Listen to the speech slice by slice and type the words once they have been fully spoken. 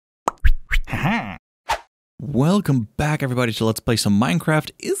Welcome back, everybody, to Let's Play Some Minecraft.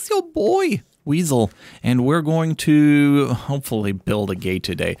 It's your boy, Weasel, and we're going to hopefully build a gate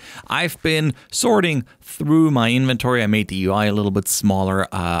today. I've been sorting through my inventory. I made the UI a little bit smaller.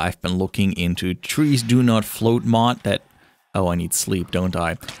 I've been looking into Trees Do Not Float mod that... Oh, I need sleep, don't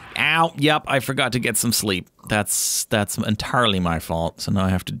I? Ow, yep, I forgot to get some sleep. That's entirely my fault, so now I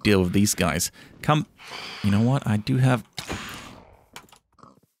have to deal with these guys. Come... You know what? I do have...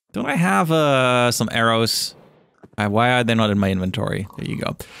 Don't I have some arrows? Why are they not in my inventory? There you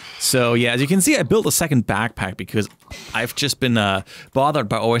go. So yeah, as you can see, I built a second backpack because I've just been bothered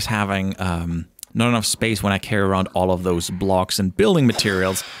by always having not enough space when I carry around all of those blocks and building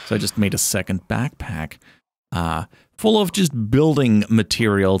materials. So I just made a second backpack full of just building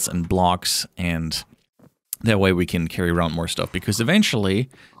materials and blocks, and that way we can carry around more stuff. Because eventually,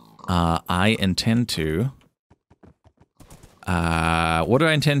 I intend to... what do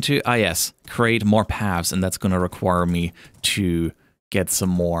I intend to? Ah, yes, create more paths, and that's going to require me to get some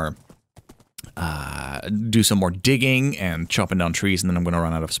more, do some more digging and chopping down trees, and then I'm going to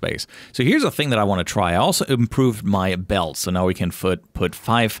run out of space. So here's a thing that I want to try. I also improved my belt, so now we can put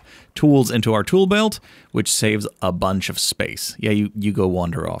 5 tools into our tool belt, which saves a bunch of space. Yeah, you go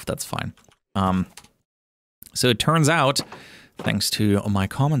wander off, that's fine. So it turns out, thanks to my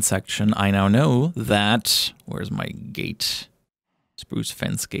comment section, I now know that... Where's my gate? Spruce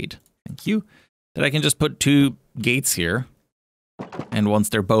fence gate. Thank you. That I can just put 2 gates here, and once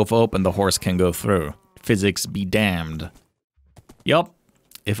they're both open, the horse can go through. Physics be damned. Yup.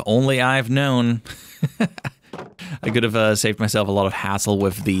 If only I've known. I could have saved myself a lot of hassle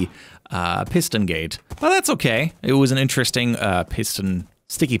with the piston gate. But that's okay. It was an interesting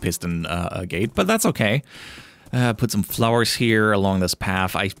sticky piston gate, but that's okay. Put some flowers here along this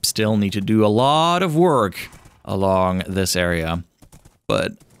path. I still need to do a lot of work along this area.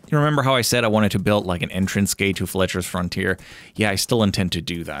 But you remember how I said I wanted to build like an entrance gate to Fletcher's Frontier? Yeah, I still intend to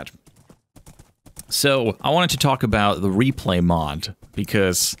do that. So I wanted to talk about the replay mod,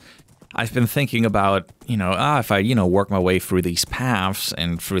 because I've been thinking about, you know, if I, work my way through these paths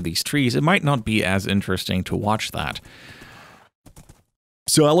and through these trees, it might not be as interesting to watch that.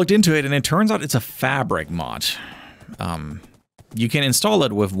 So I looked into it, and it turns out it's a fabric mod. You can install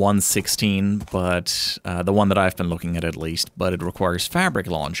it with 1.16, but the one that I've been looking at least, but it requires Fabric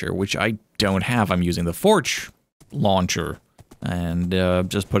Launcher, which I don't have. I'm using the Forge Launcher, and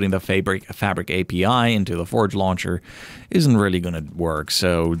just putting the Fabric API into the Forge Launcher isn't really going to work,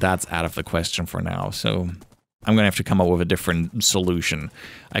 so that's out of the question for now. So I'm going to have to come up with a different solution.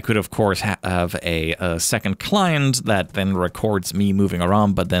 I could, of course, have a second client that then records me moving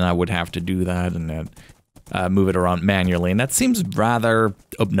around, but then I would have to do that and move it around manually, and that seems rather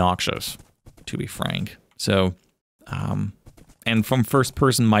obnoxious, to be frank. So, and from first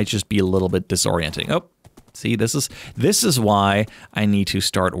person might just be a little bit disorienting. Oh, see, this is why I need to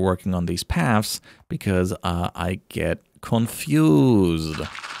start working on these paths, because I get confused.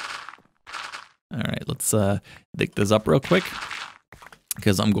 All right, let's dig this up real quick,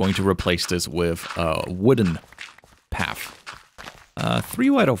 because I'm going to replace this with a wooden path. 3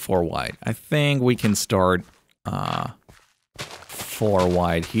 wide or 4 wide? I think we can start 4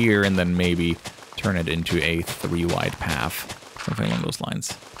 wide here, and then maybe turn it into a 3 wide path. Something along those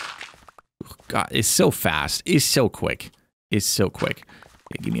lines. God, it's so fast. It's so quick. It's so quick.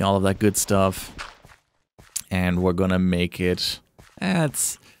 Okay, give me all of that good stuff. And we're gonna make it... You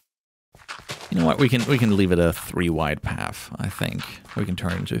know what? We can leave it a 3 wide path, I think. We can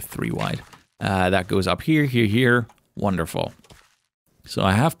turn it into 3 wide. That goes up here, here, here. Wonderful. So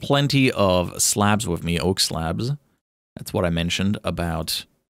I have plenty of slabs with me, oak slabs. That's what I mentioned about...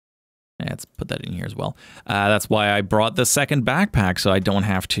 let's put that in here as well. That's why I brought the second backpack, so I don't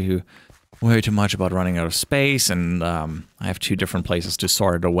have to worry too much about running out of space, and I have 2 different places to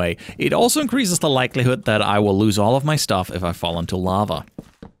sort it away. It also increases the likelihood that I will lose all of my stuff if I fall into lava.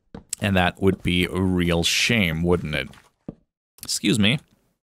 And that would be a real shame, wouldn't it? Excuse me.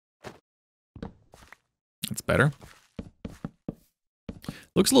 That's better.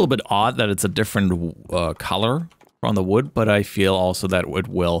 Looks a little bit odd that it's a different color on the wood, but I feel also that it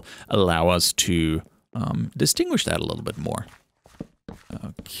will allow us to distinguish that a little bit more.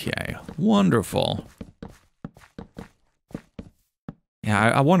 Okay, wonderful.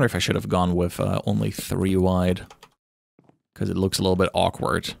 Yeah, I wonder if I should have gone with only 3 wide, because it looks a little bit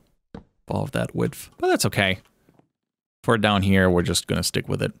awkward above that width, but that's okay. For down here, we're just going to stick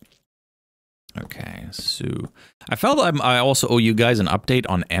with it. Okay, so I felt I also owe you guys an update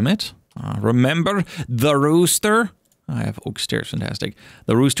on Emmett. Remember the rooster? I have oak stairs, fantastic.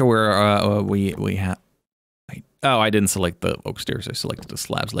 The rooster where we have... Oh, I didn't select the oak stairs. I selected the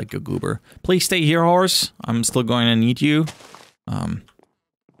slabs like a goober. Please stay here, horse. I'm still going to need you.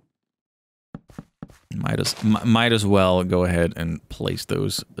 Might as well go ahead and place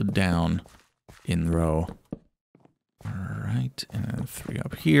those down in row. All right, and 3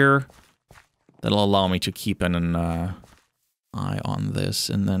 up here. That'll allow me to keep an eye on this,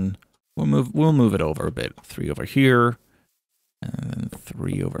 and then we'll move it over a bit. 3 over here, and then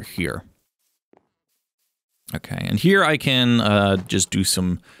 3 over here. Okay, and here I can just do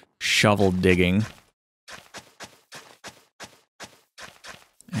some shovel digging.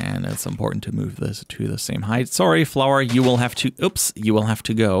 And it's important to move this to the same height. Sorry, flower, you will have to... Oops, you will have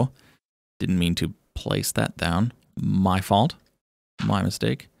to go. Didn't mean to place that down. My fault. My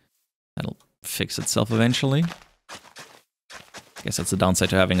mistake. That'll fix itself eventually. Guess that's the downside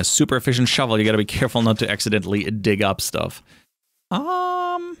to having a super efficient shovel. You gotta be careful not to accidentally dig up stuff.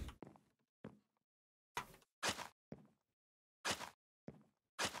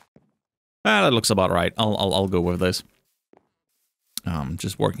 That looks about right. I'll go with this.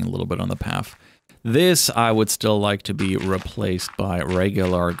 Just working a little bit on the path. This I would still like to be replaced by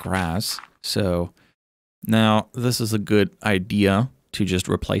regular grass. So now this is a good idea to just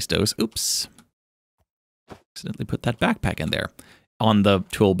replace those. Oops. Accidentally put that backpack in there on the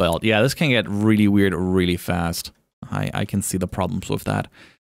tool belt. Yeah, this can get really weird really fast. I can see the problems with that.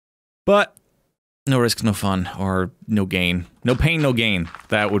 But no risk, no fun, or no gain. No pain, no gain.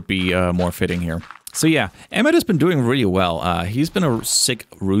 That would be more fitting here. So yeah, Emmett has been doing really well. He's been a sick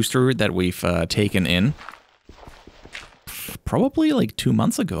rooster that we've taken in. Probably like 2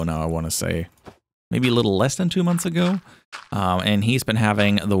 months ago now, I want to say. Maybe a little less than 2 months ago. And he's been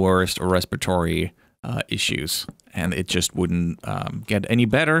having the worst respiratory issues. And it just wouldn't get any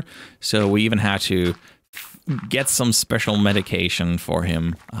better. So we even had to get some special medication for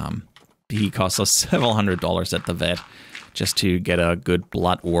him. He cost us several $100s at the vet just to get a good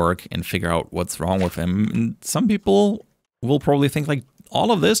blood work and figure out what's wrong with him. And some people will probably think like,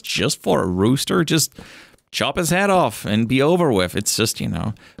 all of this just for a rooster? Just chop his head off and be over with. It's just, you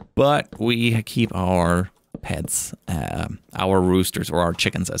know. But we keep our pets, our roosters or our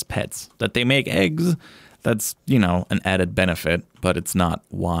chickens as pets. That they make eggs, that's, you know, an added benefit, but it's not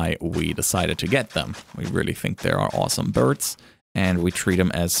why we decided to get them. We really think they are awesome birds, and we treat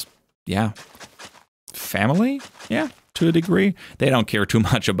them as, yeah, family? Yeah, to a degree. They don't care too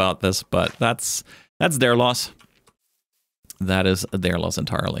much about this, but that's their loss. That is their loss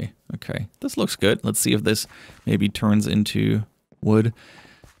entirely. Okay, this looks good. Let's see if this maybe turns into wood.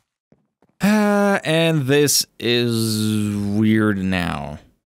 And this is weird now.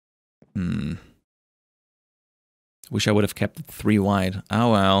 Wish I would have kept it 3 wide.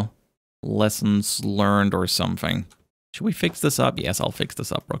 Oh well. Lessons learned or something. Should we fix this up? Yes, I'll fix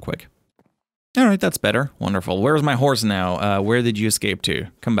this up real quick. Alright, that's better. Wonderful. Where's my horse now? Where did you escape to?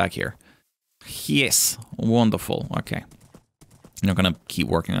 Come back here. Yes. Wonderful. Okay. I'm not gonna keep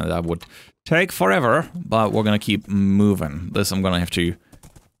working on it. That would take forever, but we're gonna keep moving. This I'm gonna have to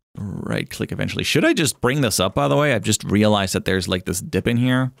right-click eventually. Should I just bring this up, by the way? I've just realized that there's like this dip in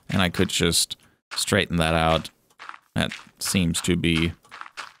here, and I could just straighten that out. That seems to be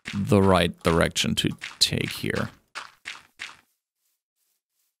the right direction to take here.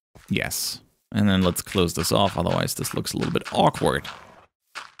 Yes. And then let's close this off, otherwise this looks a little bit awkward.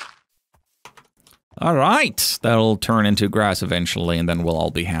 Alright, that'll turn into grass eventually, and then we'll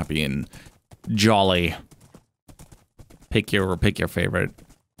all be happy and jolly. Pick your favorite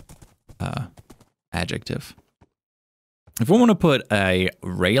adjective. If we want to put a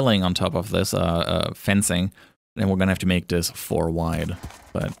railing on top of this, fencing, then we're gonna have to make this 4 wide,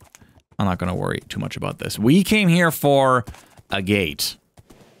 but I'm not gonna worry too much about this. We came here for a gate,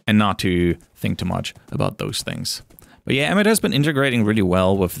 and not to think too much about those things. But yeah, Emmett has been integrating really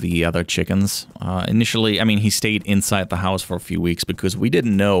well with the other chickens. Initially, I mean, he stayed inside the house for a few weeks because we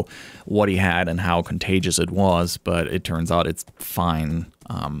didn't know what he had and how contagious it was, but it turns out it's fine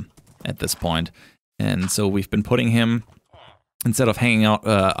at this point. And so we've been putting him, instead of hanging out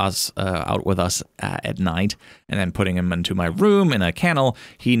out with us at night and then putting him into my room in a kennel,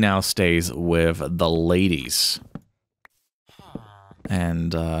 he now stays with the ladies.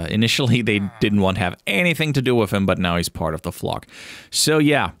 And initially they didn't want to have anything to do with him, but now he's part of the flock. So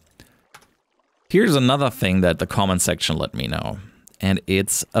yeah, here's another thing that the comment section let me know, and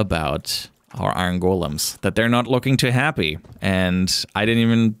it's about our iron golems, that they're not looking too happy. And I didn't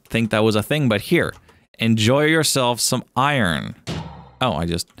even think that was a thing, but here, enjoy yourself some iron. Oh, I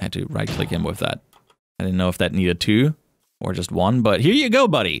just had to right-click him with that. I didn't know if that needed 2 or just 1, but here you go,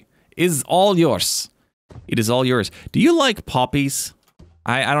 buddy. It's all yours. It is all yours. Do you like poppies?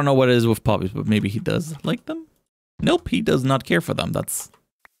 I don't know what it is with poppies, but maybe he does like them? Nope, he does not care for them. That's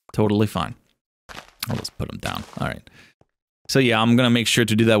totally fine. I'll just put them down. All right. So yeah, I'm going to make sure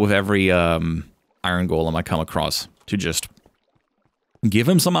to do that with every iron golem I come across, to just give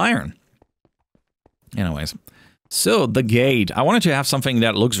him some iron. Anyways, so the gate. I wanted to have something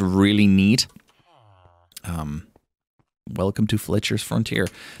that looks really neat. Welcome to Fletcher's Frontier.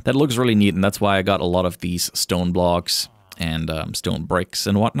 That looks really neat, and that's why I got a lot of these stone blocks and stone bricks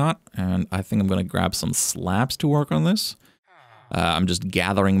and whatnot. And I think I'm going to grab some slabs to work on this. I'm just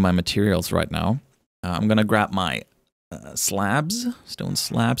gathering my materials right now. I'm going to grab my slabs, stone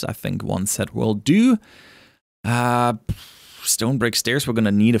slabs. I think one set will do. Stone brick stairs, we're going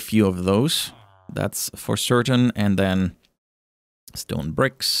to need a few of those. That's for certain. And then stone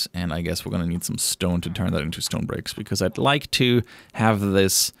bricks, and I guess we're going to need some stone to turn that into stone bricks, because I'd like to have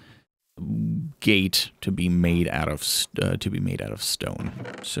this gate to be made out of stone.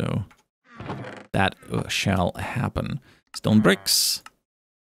 So that shall happen. Stone bricks.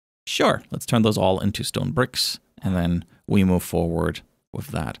 Sure, let's turn those all into stone bricks, and then we move forward with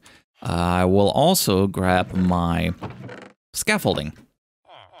that. I will also grab my scaffolding.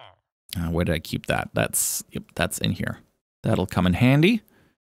 Where did I keep that? That's in here. That'll come in handy.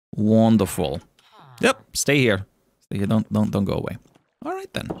 Wonderful. Yep, stay here. Stay here. Don't go away. All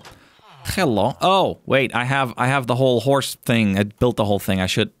right then. Hello. Oh, wait, I have the whole horse thing. I built the whole thing. I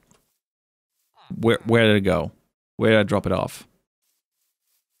should. Where did it go? Where did I drop it off?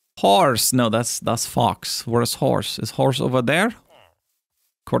 Horse. No, that's fox. Where's horse? Is horse over there?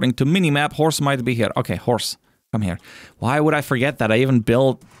 According to minimap, horse might be here. Okay, horse, come here. Why would I forget that? I even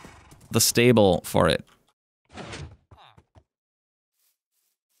built the stable for it.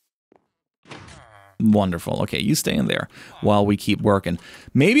 Wonderful. Okay, you stay in there while we keep working.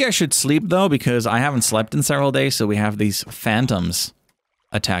 Maybe I should sleep, though, because I haven't slept in several days, so we have these phantoms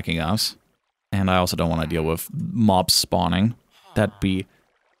attacking us. And I also don't want to deal with mobs spawning. That'd be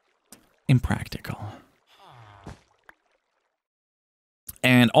impractical.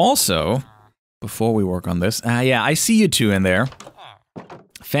 And also, before we work on this, yeah, I see you two in there.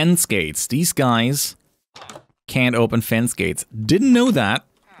 Fence gates. These guys can't open fence gates. Didn't know that.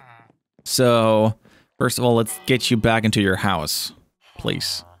 So, first of all, let's get you back into your house,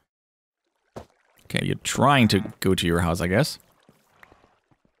 please. Okay, you're trying to go to your house, I guess.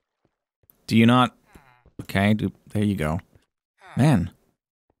 Do you not? Okay, there you go. Man,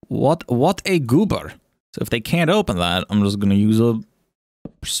 what a goober. So if they can't open that, I'm just gonna use a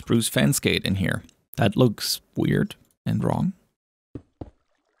spruce fence gate in here. That looks weird and wrong.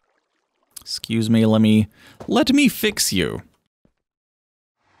 Excuse me, let me fix you.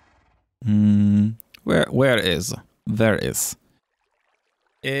 Where is? There is.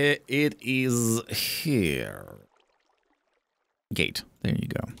 It is here. Gate. There you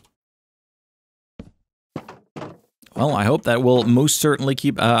go. Well, I hope that will most certainly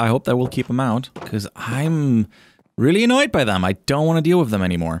keep. I hope that will keep them out, because I'm really annoyed by them. I don't want to deal with them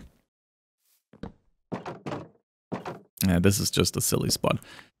anymore. Yeah, this is just a silly spot.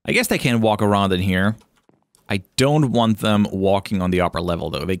 I guess they can walk around in here. I don't want them walking on the upper level,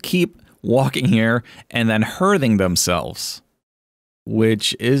 though. They keep walking here and then hurting themselves,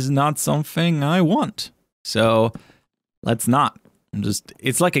 which is not something I want. So let's not.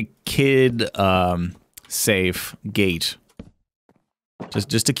 It's like a kid safe gate.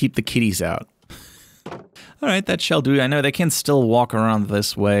 Just to keep the kitties out. All right, that shall do. I know they can still walk around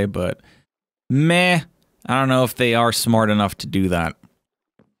this way, but meh. I don't know if they are smart enough to do that.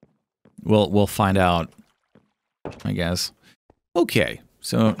 We'll find out, I guess. Okay,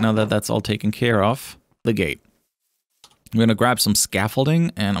 so now that that's all taken care of, the gate. I'm going to grab some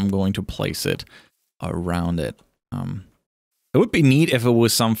scaffolding, and I'm going to place it around it. It would be neat if it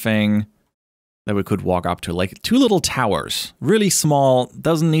was something that we could walk up to, like 2 little towers. Really small,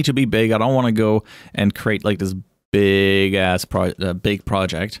 doesn't need to be big. I don't want to go and create like this big-ass big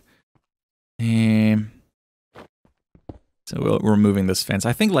project. So we're removing this fence.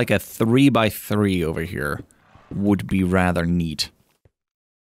 I think like a 3x3 over here would be rather neat.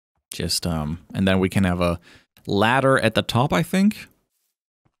 Just, and then we can have a ladder at the top, I think.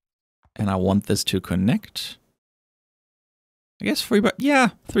 And I want this to connect. I guess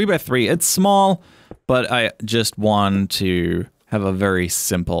 3x3. It's small, but I just want to have a very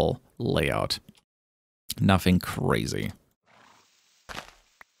simple layout. Nothing crazy.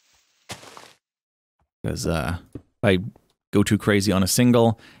 Because if I go too crazy on a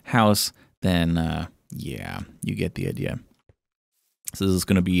single house, then yeah, you get the idea. So this is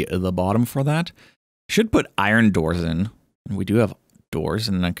going to be the bottom for that. Should put iron doors in. And we do have doors,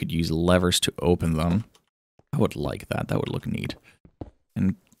 and I could use levers to open them. I would like that. That would look neat.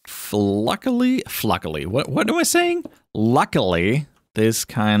 And Luckily, what am I saying? Luckily, this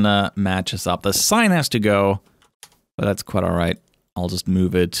kind of matches up. The sign has to go, but that's quite all right. I'll just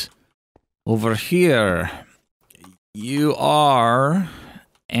move it over here. You are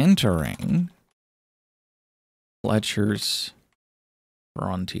entering Fletcher's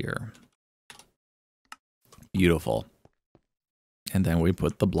Frontier. Beautiful. And then we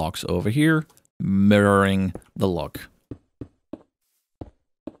put the blocks over here, mirroring the look.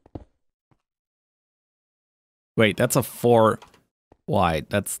 Wait, that's a 4 wide.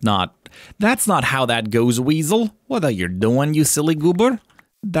 That's not how that goes, Weasel. What are you doing, you silly goober?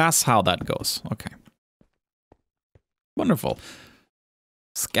 That's how that goes. Okay. Wonderful.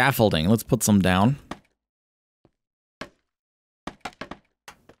 Scaffolding. Let's put some down.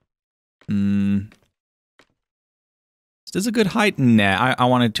 Is this a good height? Nah, I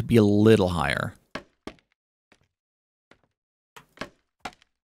want it to be a little higher.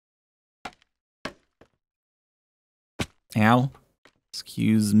 Ow.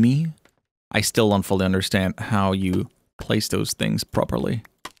 Excuse me. I still don't fully understand how you place those things properly.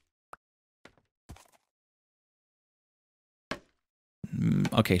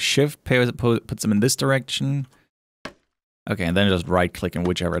 Okay, shift puts them in this direction. Okay, and then just right click in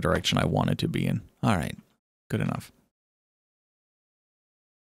whichever direction I want it to be in. All right, good enough.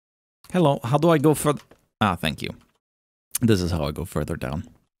 Hello, how do I go further? Ah, thank you. This is how I go further down.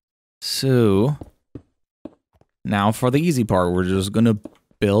 So, now for the easy part, we're just gonna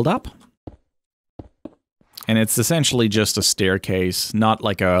build up. And it's essentially just a staircase, not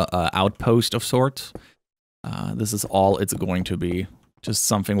like a outpost of sorts. This is all it's going to be. Just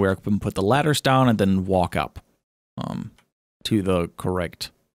something where I can put the ladders down and then walk up to the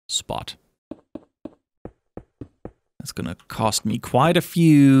correct spot. That's gonna cost me quite a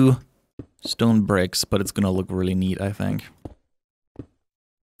few stone bricks, but it's gonna look really neat, I think.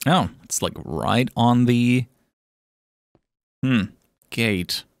 Oh, it's like right on the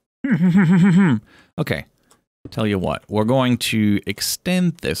gate. Okay, tell you what, we're going to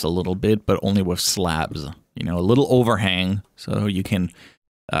extend this a little bit, but only with slabs. You know, a little overhang, so you can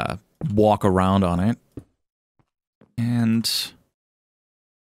walk around on it. And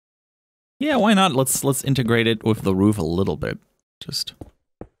yeah, why not? Let's integrate it with the roof a little bit. Just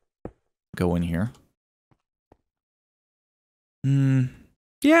go in here.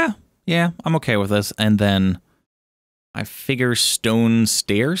 Yeah, I'm okay with this. And then I figure stone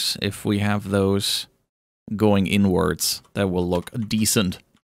stairs, if we have those going inwards, that will look decent.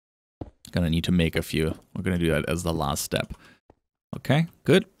 Gonna need to make a few. We're gonna do that as the last step. Okay,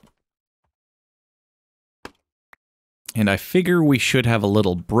 good. And I figure we should have a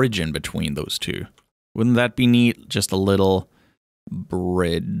little bridge in between those two. Wouldn't that be neat? Just a little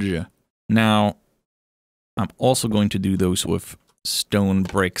bridge. Now, I'm also going to do those with stone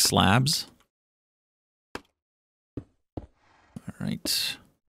brick slabs. All right.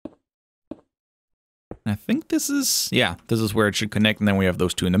 I think this is, yeah, this is where it should connect, and then we have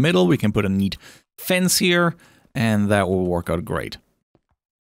those two in the middle. We can put a neat fence here, and that will work out great.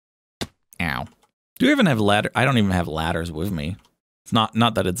 Ow. Do we even have ladder? I don't even have ladders with me. It's not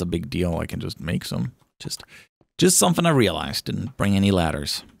that it's a big deal. I can just make some. Just something I realized. Didn't bring any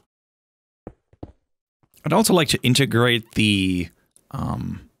ladders. I'd also like to integrate the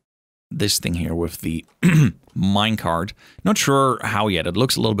this thing here with the minecart. Not sure how yet. It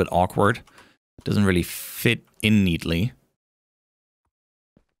looks a little bit awkward. Doesn't really fit in neatly.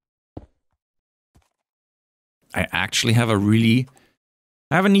 I actually have a neat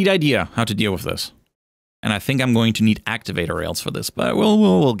idea how to deal with this. And I think I'm going to need activator rails for this, but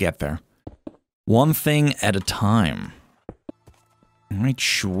we'll get there. One thing at a time. All right,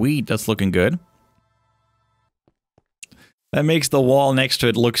 sweet. That's looking good. That makes the wall next to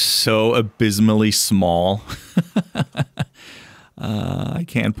it look so abysmally small. I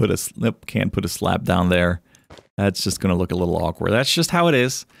can't put a slab down there. That's just gonna look a little awkward. That's just how it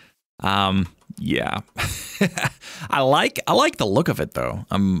is. Yeah. I like the look of it though.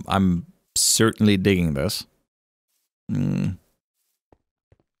 I'm certainly digging this. Guess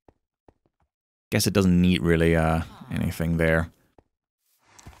it doesn't need really anything there.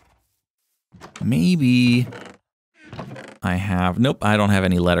 Maybe I have, nope, I don't have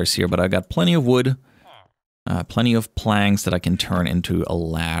any letters here, but I got plenty of wood. Plenty of planks that I can turn into a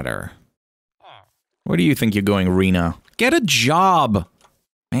ladder. Where do you think you're going, Rena? Get a job!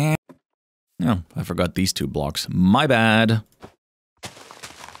 Man. Oh, I forgot these 2 blocks. My bad.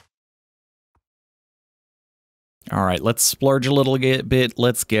 Alright, let's splurge a little bit.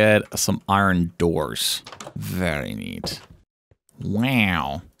 Let's get some iron doors. Very neat.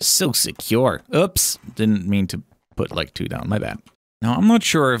 Wow. So secure. Oops. Didn't mean to put like 2 down. My bad. Now, I'm not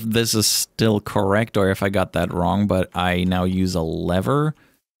sure if this is still correct or if I got that wrong, but I now use a lever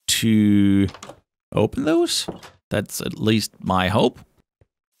to open those. That's at least my hope.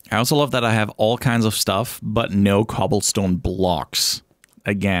 I also love that I have all kinds of stuff, but no cobblestone blocks.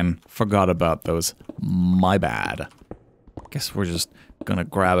 Again, forgot about those. My bad. Guess we're just gonna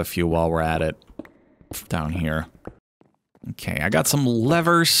grab a few while we're at it. Down here. Okay, I got some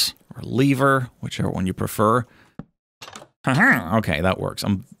levers, or lever, whichever one you prefer. Okay, that works.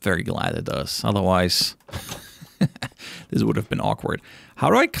 I'm very glad it does. Otherwise, this would have been awkward. How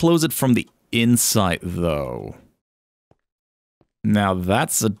do I close it from the inside, though? Now,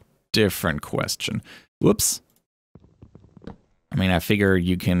 that's a different question. Whoops. I mean, I figure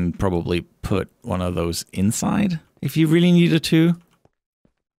you can probably put one of those inside if you really needed to.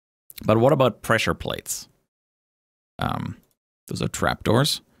 But what about pressure plates? Those are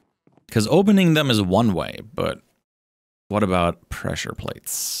trapdoors. Because opening them is one way, but what about pressure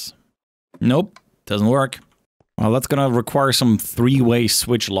plates? Nope, doesn't work. Well, that's gonna require some three-way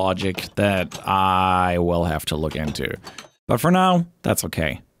switch logic that I will have to look into. But for now, that's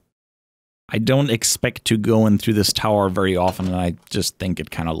okay. I don't expect to go in through this tower very often, and I just think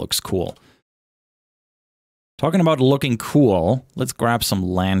it kind of looks cool. Talking about looking cool, let's grab some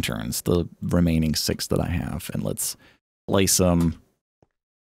lanterns, the remaining 6 that I have, and let's place them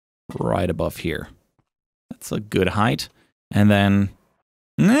right above here. That's a good height. And then,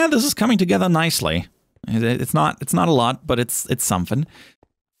 this is coming together nicely. It's not a lot, but it's something.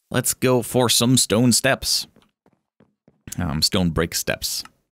 Let's go for some stone steps. Stone brick steps.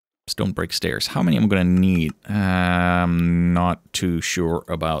 Stone brick stairs. How many am I gonna need? Not too sure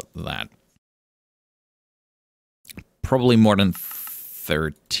about that. Probably more than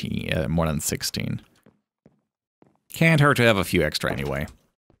 13, more than 16. Can't hurt to have a few extra anyway.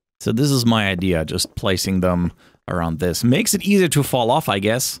 So this is my idea, just placing them around this. Makes it easier to fall off, I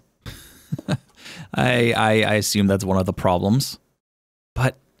guess. I assume that's one of the problems.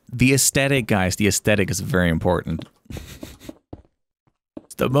 But the aesthetic, guys, the aesthetic is very important.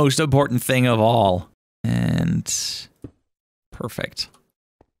 It's the most important thing of all. And perfect.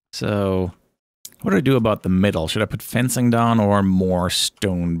 So what do I do about the middle? Should I put fencing down or more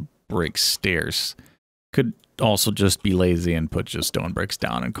stone brick stairs? Could also just be lazy and put just stone bricks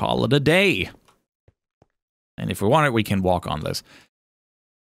down and call it a day. And if we want it, we can walk on this.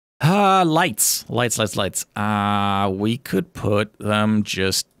 Lights. We could put them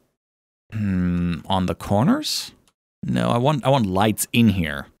just on the corners? No, I want lights in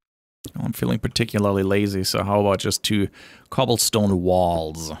here. I'm feeling particularly lazy, so how about just 2 cobblestone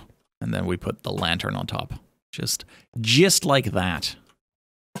walls? And then we put the lantern on top. Just like that.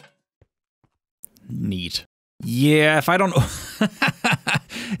 Neat. Yeah, if I don't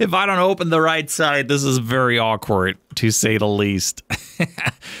if I don't open the right side, this is very awkward, to say the least.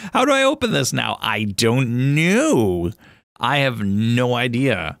 How do I open this now? I don't know. I have no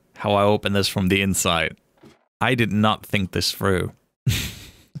idea how I open this from the inside. I did not think this through.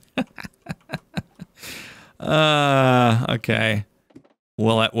 Okay.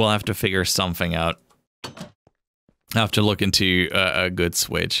 We'll have to figure something out. I have to look into a good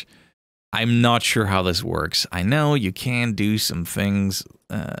switch. I'm not sure how this works. I know you can do some things.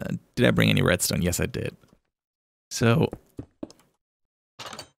 Did I bring any redstone? Yes, I did. So,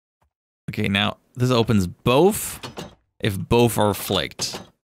 okay, now this opens both if both are flicked.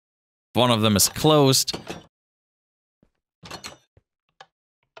 If one of them is closed.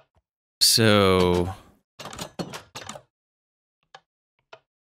 So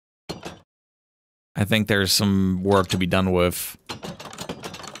I think there's some work to be done with.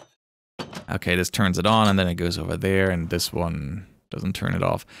 Okay, this turns it on, and then it goes over there, and this one doesn't turn it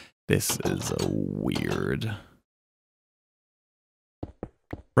off. This is weird.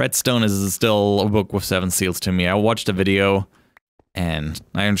 Redstone is still a book with 7 seals to me. I watched a video, and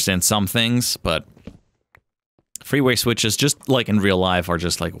I understand some things, but freeway switches, just like in real life, are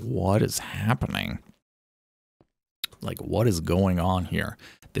just like, what is happening? Like, what is going on here?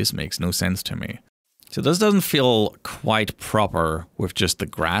 This makes no sense to me. So this doesn't feel quite proper with just the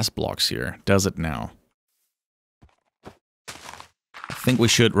grass blocks here, does it now? I think we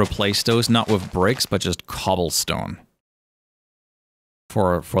should replace those, not with bricks, but just cobblestone.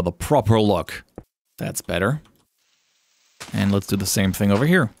 For the proper look. That's better. And let's do the same thing over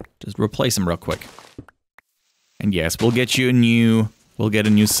here. Just replace them real quick. And yes, we'll get you we'll get a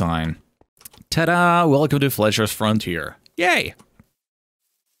new sign. Ta-da! Welcome to Fletcher's Frontier. Yay!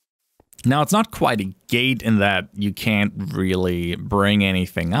 Now, it's not quite a gate in that you can't really bring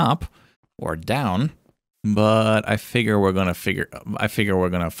anything up or down, but I figure we're gonna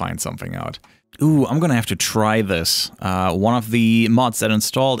find something out. Ooh, I'm gonna have to try this. One of the mods that I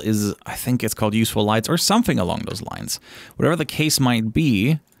installed is, I think it's called Useful Lights or something along those lines. Whatever the case might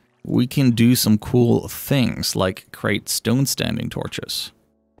be, we can do some cool things, like create stone standing torches.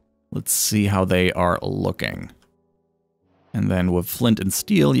 Let's see how they are looking. And then with flint and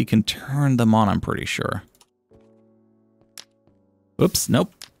steel, you can turn them on, I'm pretty sure. Oops,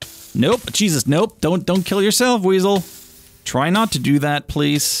 nope. Nope, Jesus, nope. Don't kill yourself, Weasel. Try not to do that,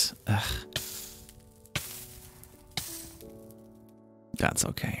 please. Ugh. That's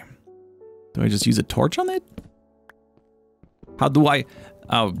okay. Do I just use a torch on it? How do I...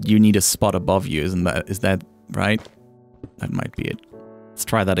 Oh, you need a spot above you, isn't that... Is that right? That might be it. Let's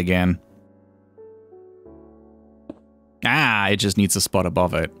try that again. Ah, it just needs a spot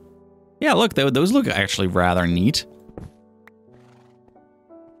above it. Yeah, look, those look actually rather neat.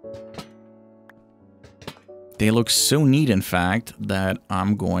 They look so neat, in fact, that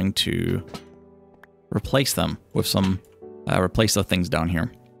I'm going to replace them with some... replace the things down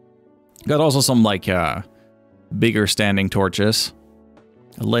here. Got also some, like, bigger standing torches.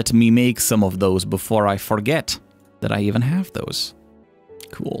 Let me make some of those before I forget that I even have those.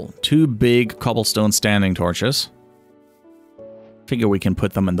 Cool. 2 big cobblestone standing torches. Figure we can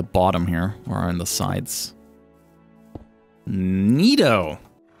put them in the bottom here, or on the sides. Neato!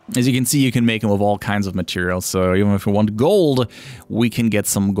 As you can see, you can make them with all kinds of materials, so even if we want gold, we can get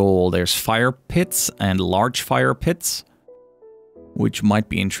some gold. There's fire pits and large fire pits, which might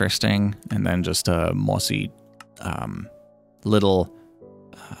be interesting, and then just mossy little,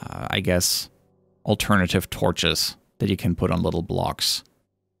 I guess, alternative torches that you can put on little blocks.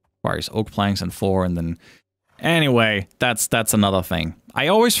 Requires oak planks and 4, and then... Anyway, that's another thing. I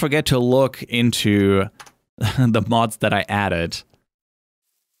always forget to look into the mods that I added.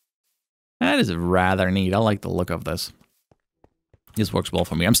 That is rather neat. I like the look of this. This works well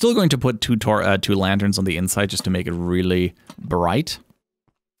for me. I'm still going to put 2 lanterns on the inside just to make it really bright.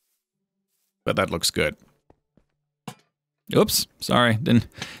 But that looks good. Oops, sorry.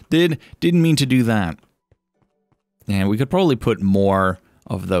 Didn't mean to do that. And we could probably put more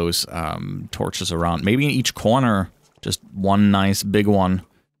of those torches around. Maybe in each corner, just one nice big one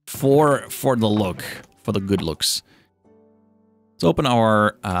for the look, for the good looks. Let's open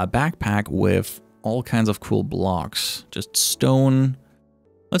our backpack with all kinds of cool blocks. Just stone.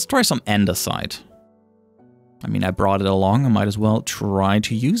 Let's try some andesite. I mean, I brought it along. I might as well try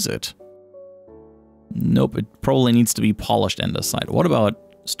to use it. Nope, it probably needs to be polished andesite. What about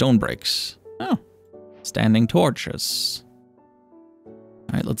stone bricks? Oh, standing torches.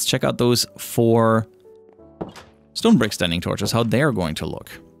 All right, let's check out those 4 stone brick standing torches, how they're going to look.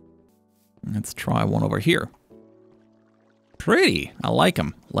 Let's try one over here. Pretty. I like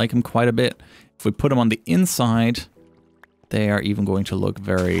them. Like them quite a bit. If we put them on the inside, they are even going to look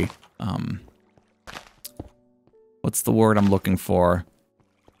very, what's the word I'm looking for?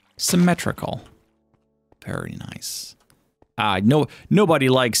 Symmetrical. Very nice. No, nobody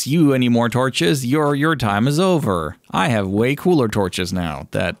likes you anymore, torches. Your time is over. I have way cooler torches now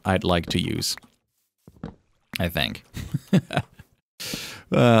that I'd like to use. I think.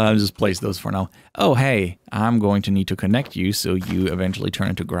 I'll just place those for now. Oh, hey, I'm going to need to connect you so you eventually turn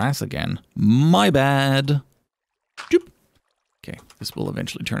into grass again. My bad. Doop. Okay, this will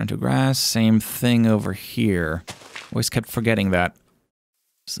eventually turn into grass. Same thing over here. Always kept forgetting that.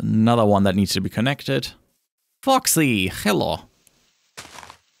 There's another one that needs to be connected. Foxy, hello.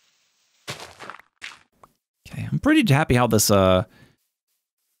 Okay, I'm pretty happy how this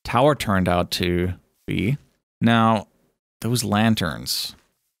tower turned out to be. Now, those lanterns.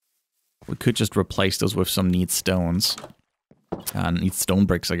 We could just replace those with some neat stones. Neat stone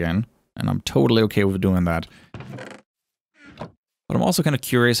bricks again. And I'm totally okay with doing that. But I'm also kind of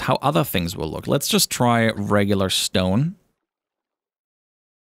curious how other things will look. Let's just try regular stone.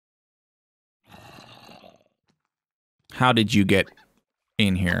 How did you get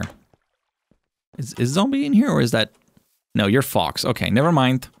in here? Is Zombie in here, or is that... No, you're Fox. Okay, never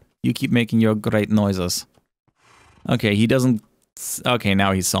mind. You keep making your great noises. Okay, he doesn't... Okay,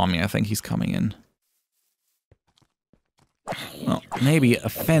 now he saw me. I think he's coming in. Well, maybe a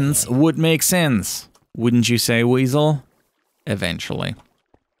fence would make sense. Wouldn't you say, Weasel? Eventually.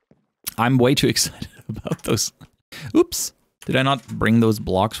 I'm way too excited about those. Oops. Did I not bring those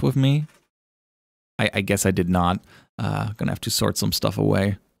blocks with me? I guess I did not. Gonna have to sort some stuff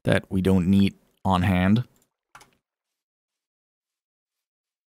away that we don't need on hand.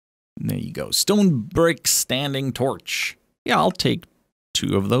 There you go. Stone brick standing torch. Yeah, I'll take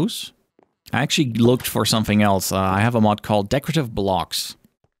 2 of those. I actually looked for something else. I have a mod called Decorative Blocks.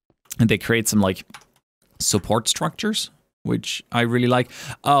 And they create some, like, support structures, which I really like.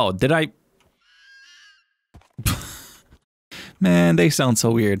 Oh, did I Man, they sound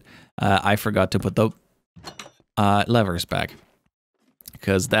so weird. I forgot to put the levers back.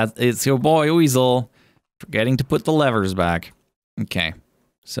 Because it's your boy Weasel forgetting to put the levers back. Okay,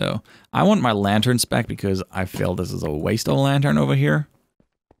 so I want my lanterns back because I feel this is a waste of a lantern over here.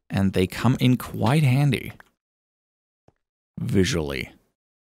 And they come in quite handy. Visually.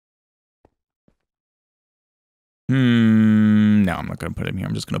 No, I'm not going to put them here.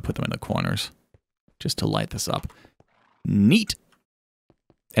 I'm just going to put them in the corners. Just to light this up. Neat.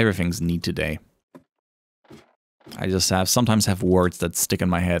 Everything's neat today. I just sometimes have words that stick in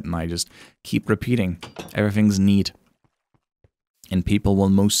my head and I just keep repeating. Everything's neat. And people will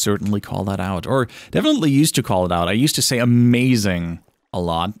most certainly call that out. Or definitely used to call it out. I used to say amazing a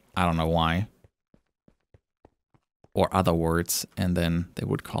lot. I don't know why. Or other words. And then they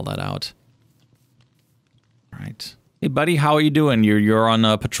would call that out. Right. Hey buddy, how are you doing? You're on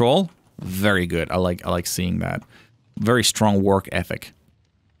patrol? Very good. I like seeing that. Very strong work ethic.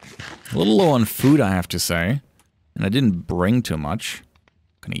 A little low on food, I have to say. And I didn't bring too much.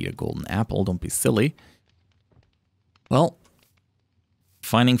 Gonna eat a golden apple, don't be silly. Well,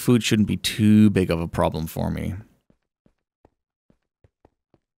 finding food shouldn't be too big of a problem for me.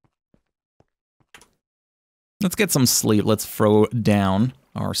 Let's get some sleep. Let's throw down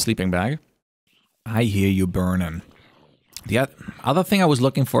our sleeping bag. I hear you burning. The other thing I was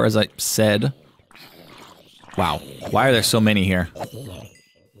looking for, as I said... Wow, why are there so many here?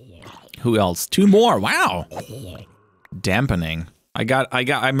 Who else? 2 more, wow! Dampening.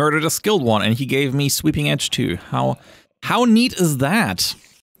 I murdered a skilled one and he gave me sweeping edge too. How neat is that?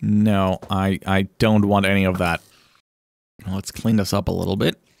 No, I don't want any of that. Let's clean this up a little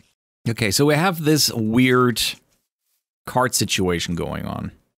bit. Okay, so we have this weird cart situation going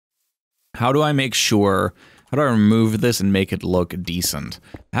on. How do I make sure, how do I remove this and make it look decent?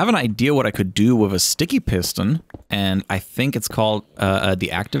 I have an idea what I could do with a sticky piston, and I think it's called the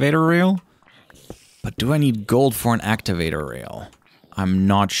activator rail. But do I need gold for an activator rail? I'm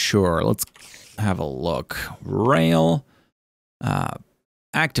not sure. Let's have a look. Rail,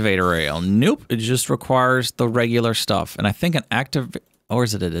 activator rail. Nope, it just requires the regular stuff. And I think an or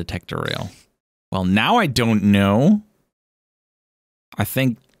is it a detector rail? Well, now I don't know. I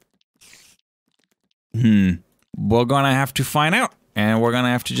think... We're gonna have to find out. And we're gonna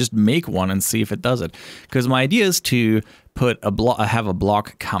have to just make one and see if it does it. Because my idea is to put have a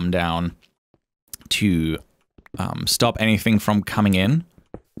block come down to stop anything from coming in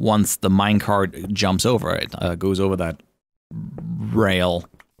once the minecart jumps over it, goes over that rail,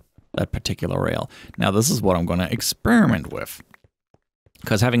 that particular rail. Now this is what I'm gonna experiment with.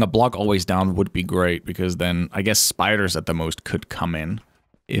 Because having a block always down would be great, because then I guess spiders at the most could come in,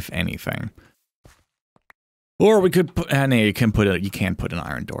 if anything. Or we could put, no, you can't put an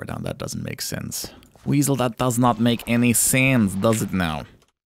iron door down, that doesn't make sense. Weasel, that does not make any sense, does it now?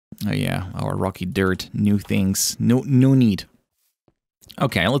 Oh yeah, our rocky dirt, new things, no need.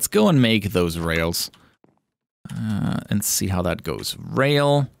 Okay, let's go and make those rails. And see how that goes.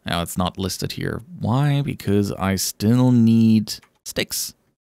 Rail, now it's not listed here. Why? Because I still need sticks.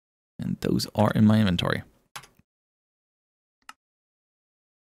 And those are in my inventory.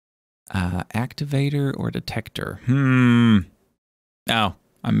 Activator or detector? Oh,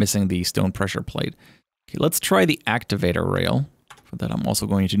 I'm missing the stone pressure plate. Okay, let's try the activator rail. For that, I'm also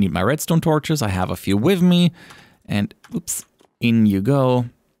going to need my redstone torches. I have a few with me. And, oops, in you go.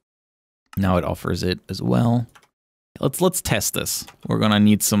 Now it offers it as well. Let's test this. We're gonna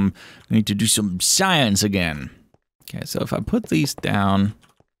need to do some science again. Okay, so if I put these down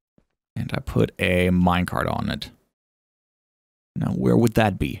and I put a minecart on it. Now, where would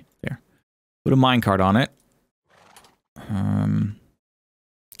that be? There. Put a minecart on it.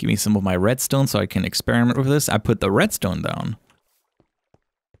 Give me some of my redstone so I can experiment with this. I put the redstone down.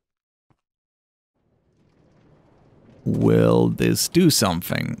 Will this do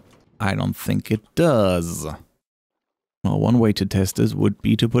something? I don't think it does. Well, one way to test this would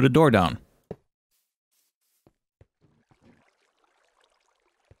be to put a door down.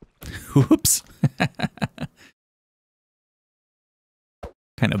 Whoops.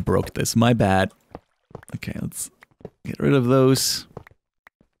 Kind of broke this, my bad. Okay, let's get rid of those.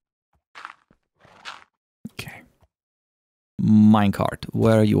 Okay. Minecart,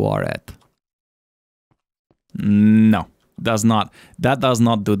 where you are at. No, does not. That does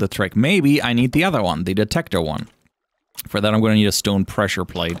not do the trick. Maybe I need the other one, the detector one. For that, I'm going to need a stone pressure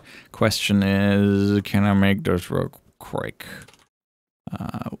plate. Question is, can I make this real quick?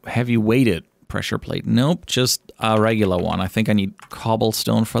 Heavy weighted pressure plate. Nope, just a regular one. I think I need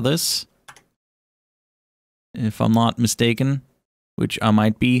cobblestone for this. If I'm not mistaken, which I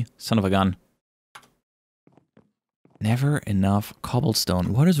might be. Son of a gun. Never enough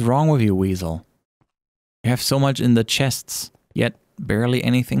cobblestone. What is wrong with you, Weasel? You have so much in the chests, yet barely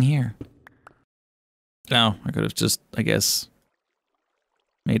anything here. No, I could have just, I guess,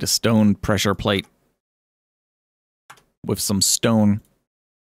 made a stone pressure plate with some stone.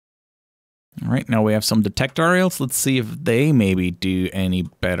 Alright, now we have some detector rails. Let's see if they maybe do any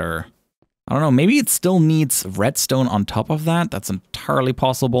better. I don't know, maybe it still needs redstone on top of that. That's entirely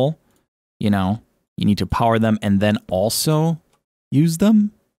possible. You know, you need to power them and then also use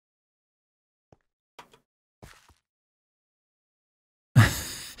them.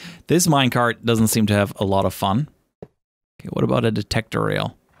 This minecart doesn't seem to have a lot of fun. Okay, what about a detector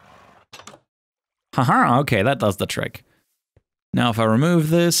rail? Haha, okay, that does the trick. Now if I remove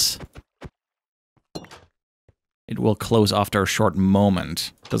this, it will close after a short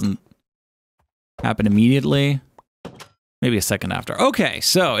moment. Doesn't happen immediately. Maybe a second after. Okay,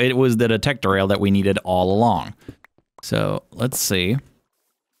 so it was the detector rail that we needed all along. So let's see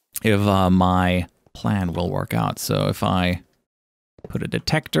if my plan will work out. So if I put a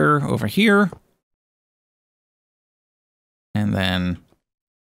detector over here, and then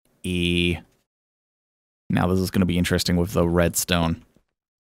E. Now this is going to be interesting with the redstone,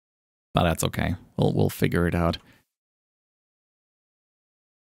 but that's okay. We'll figure it out.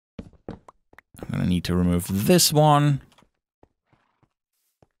 I'm going to need to remove this one.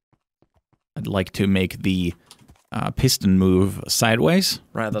 I'd like to make the piston move sideways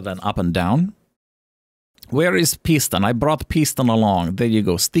rather than up and down. Where is piston? I brought piston along. There you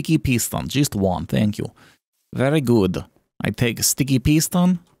go. Sticky piston. Just one. Thank you. Very good. I take a sticky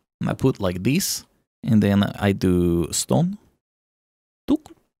piston and I put like this. And then I do stone.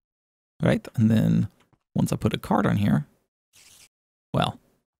 Tuk. Right? And then once I put a card on here, well,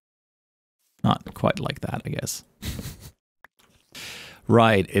 not quite like that, I guess.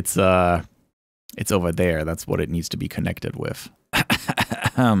 Right. It's over there. That's what it needs to be connected with.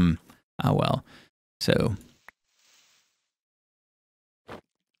 Oh well. So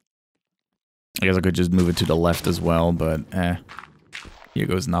I guess I could just move it to the left as well, but here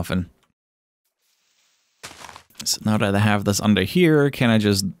goes nothing. So now that I have this under here, can I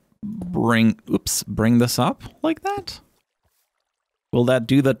just bring this up like that? Will that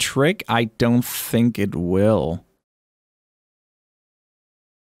do the trick? I don't think it will.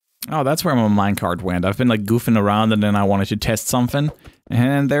 Oh, that's where my minecart went. I've been like goofing around and then I wanted to test something.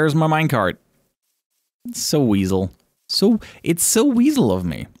 And there's my minecart. So Weasel. It's so Weasel of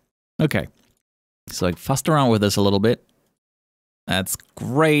me. Okay. So I fussed around with this a little bit. That's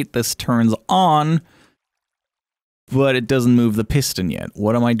great. This turns on. But it doesn't move the piston yet.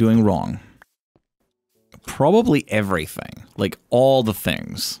 What am I doing wrong? Probably everything. Like all the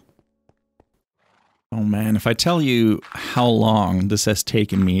things. Oh man, if I tell you how long this has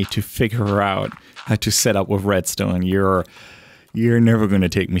taken me to figure out how to set up with redstone, you're never going to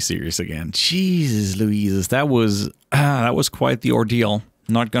take me serious again. Jesus Louise, that was quite the ordeal.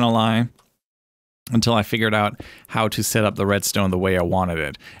 Not gonna lie. Until I figured out how to set up the redstone the way I wanted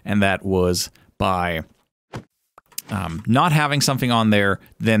it. And that was by not having something on there,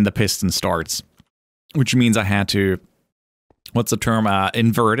 then the piston starts. Which means I had to, what's the term,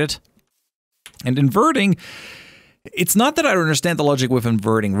 invert it. And inverting, it's not that I don't understand the logic with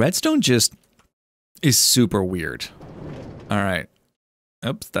inverting. Redstone just is super weird. All right.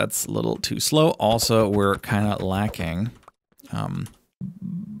 Oops, that's a little too slow. Also, we're kind of lacking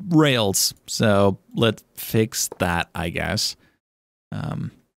rails. So let's fix that, I guess. You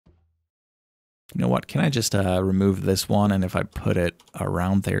know what? Can I just remove this one? And if I put it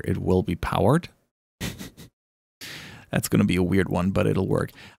around there, it will be powered. That's going to be a weird one, but it'll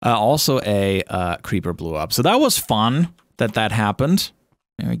work. Also, a creeper blew up. So that was fun that happened.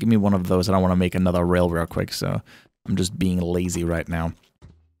 Anyway, give me one of those. I don't want to make another rail real quick, so I'm just being lazy right now.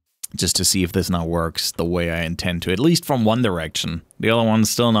 Just to see if this now works the way I intend to, at least from one direction. The other one's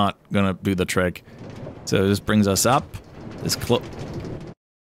still not going to do the trick. So this brings us up. This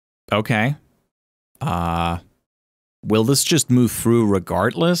okay. Will this just move through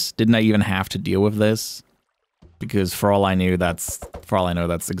regardless? Didn't I even have to deal with this? Because for all I know, that's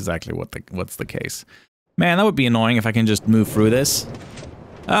exactly what's the case. Man, that would be annoying if I can just move through this.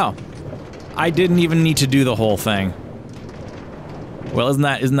 Oh, I didn't even need to do the whole thing. Well, isn't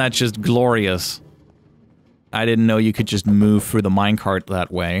that just glorious? I didn't know you could just move through the minecart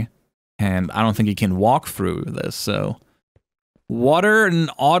that way, and I don't think you can walk through this. So, water and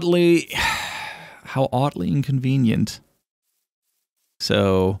oddly, how oddly inconvenient.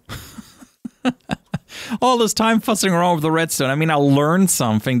 So. All this time fussing around with the redstone. I mean, I learned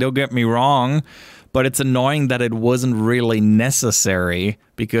something, don't get me wrong, but it's annoying that it wasn't really necessary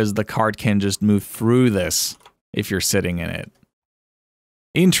because the cart can just move through this. if you're sitting in it.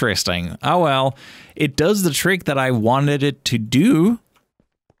 Interesting. Oh well, it does the trick that I wanted it to do,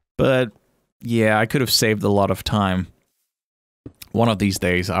 but yeah, I could have saved a lot of time. One of these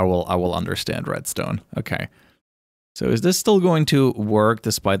days, I will understand redstone. Okay. So is this still going to work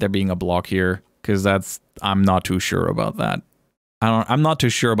despite there being a block here? Because I'm not too sure about that. I'm not too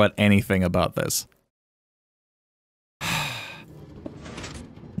sure about anything about this.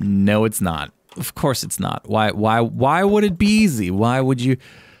 No, it's not. Of course it's not. Why would it be easy? Why would you?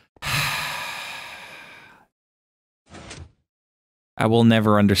 I will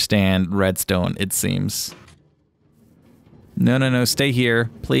never understand redstone, it seems. No, stay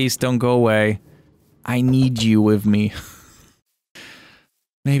here. Please don't go away. I need you with me.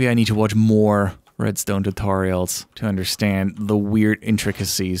 Maybe I need to watch more redstone tutorials to understand the weird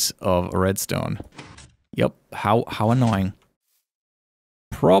intricacies of redstone. Yep, how annoying.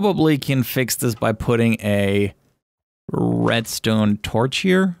 Probably can fix this by putting a redstone torch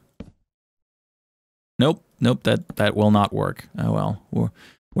here. Nope, that will not work. Oh well,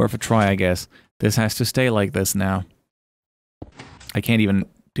 worth a try, I guess. This has to stay like this now. I can't even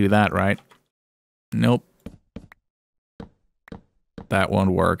do that, right? Nope. That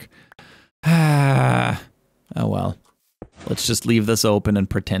won't work. Oh well. Let's just leave this open and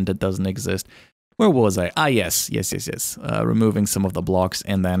pretend it doesn't exist. Where was I? Ah, yes. Removing some of the blocks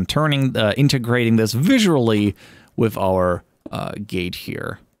and then integrating this visually with our gate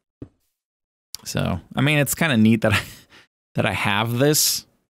here. So, I mean, it's kind of neat that I have this,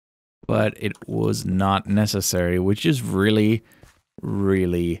 but it was not necessary, which is really,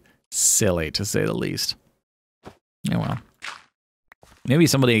 really silly to say the least. Yeah, well. Maybe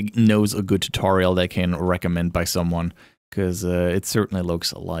somebody knows a good tutorial they can recommend by someone, because it certainly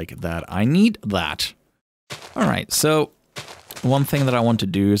looks like that. I need that. All right, so one thing that I want to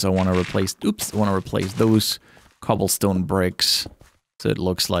do is I want to replace those cobblestone bricks, so it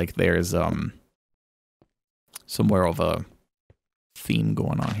looks like there's somewhere of a theme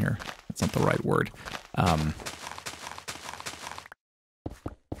going on here. That's not the right word.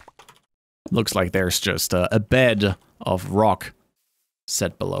 Looks like there's just a bed of rock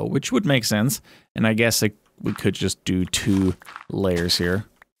set below, which would make sense. And I guess we could just do 2 layers here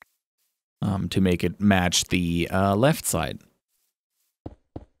to make it match the left side.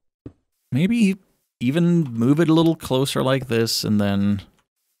 Maybe even move it a little closer like this, and then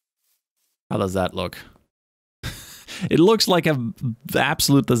how does that look? It looks like an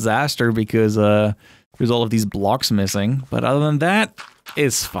absolute disaster because there's all of these blocks missing, but other than that,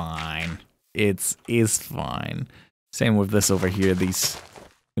 it's fine. It is fine. Same with this over here. I'm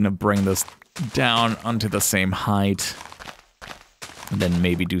gonna bring this down onto the same height, and then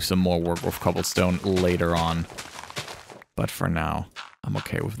maybe do some more work with cobblestone later on. But for now, I'm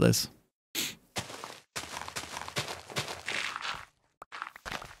okay with this.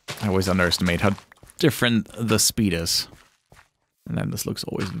 I always underestimate how different the speed is. And then this looks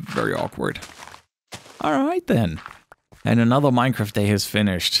always very awkward. Alright then. And another Minecraft day has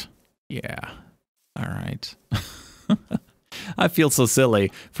finished. Yeah. Alright. I feel so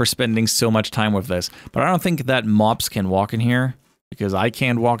silly for spending so much time with this. But I don't think that mobs can walk in here. Because I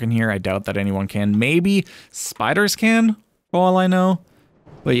can't walk in here. I doubt that anyone can. Maybe spiders can, for all I know.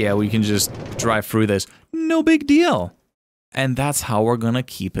 But yeah, we can just drive through this. No big deal. And that's how we're gonna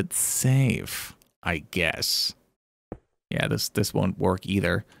keep it safe, I guess. Yeah, this won't work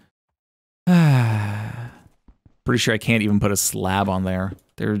either. Pretty sure I can't even put a slab on there.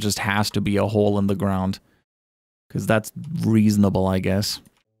 There just has to be a hole in the ground. Because that's reasonable, I guess.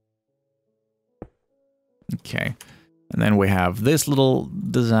 Okay. And then we have this little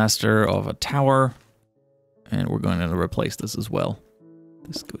disaster of a tower. And we're going to replace this as well.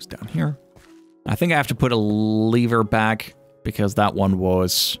 This goes down here. I think I have to put a lever back because that one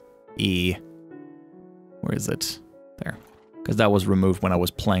was where is it? There. Because that was removed when I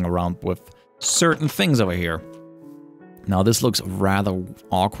was playing around with certain things over here. Now this looks rather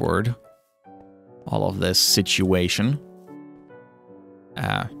awkward. All of this situation.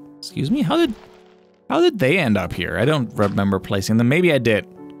 Excuse me, how did they end up here? I don't remember placing them. Maybe I did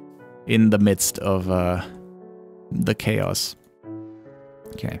in the midst of the chaos.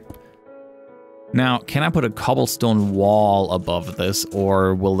 Okay. Now, can I put a cobblestone wall above this,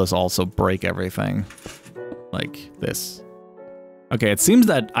 or will this also break everything? Like this. Okay, it seems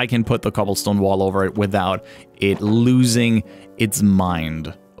that I can put the cobblestone wall over it without it losing its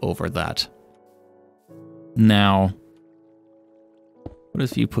mind over that. Now, what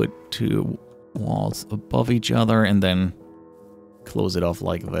if you put 2 walls above each other and then close it off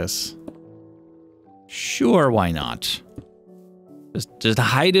like this? Sure, why not? Just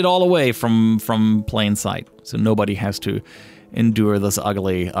hide it all away from plain sight, so nobody has to endure this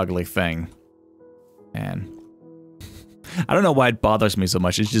ugly, ugly thing. And I don't know why it bothers me so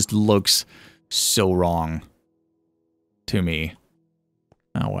much. It just looks so wrong to me.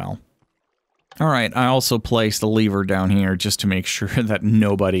 Oh well. All right, I also placed a lever down here just to make sure that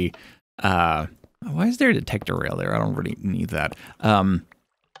nobody... why is there a detector rail there? I don't really need that.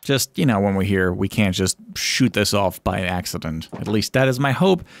 Just, you know, when we're here, we can't just shoot this off by accident. At least that is my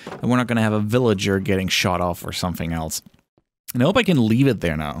hope, and we're not going to have a villager getting shot off or something else. And I hope I can leave it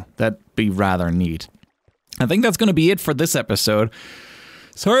there now. That'd be rather neat. I think that's going to be it for this episode.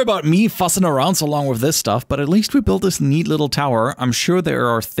 Sorry about me fussing around so long with this stuff, but at least we built this neat little tower. I'm sure there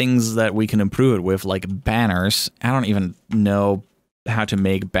are things that we can improve it with, like banners. I don't even know how to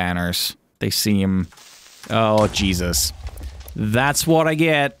make banners. They seem... Oh, Jesus. That's what I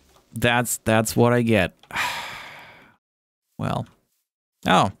get. That's what I get. Well.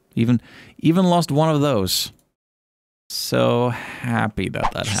 Oh, even lost one of those. So happy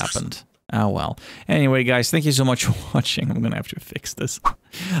that that happened. Oh well. Anyway, guys, thank you so much for watching. I'm gonna have to fix this.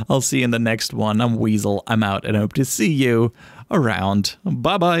 I'll see you in the next one. I'm Weasel. I'm out, and I hope to see you around.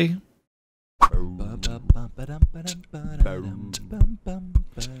 Bye-bye.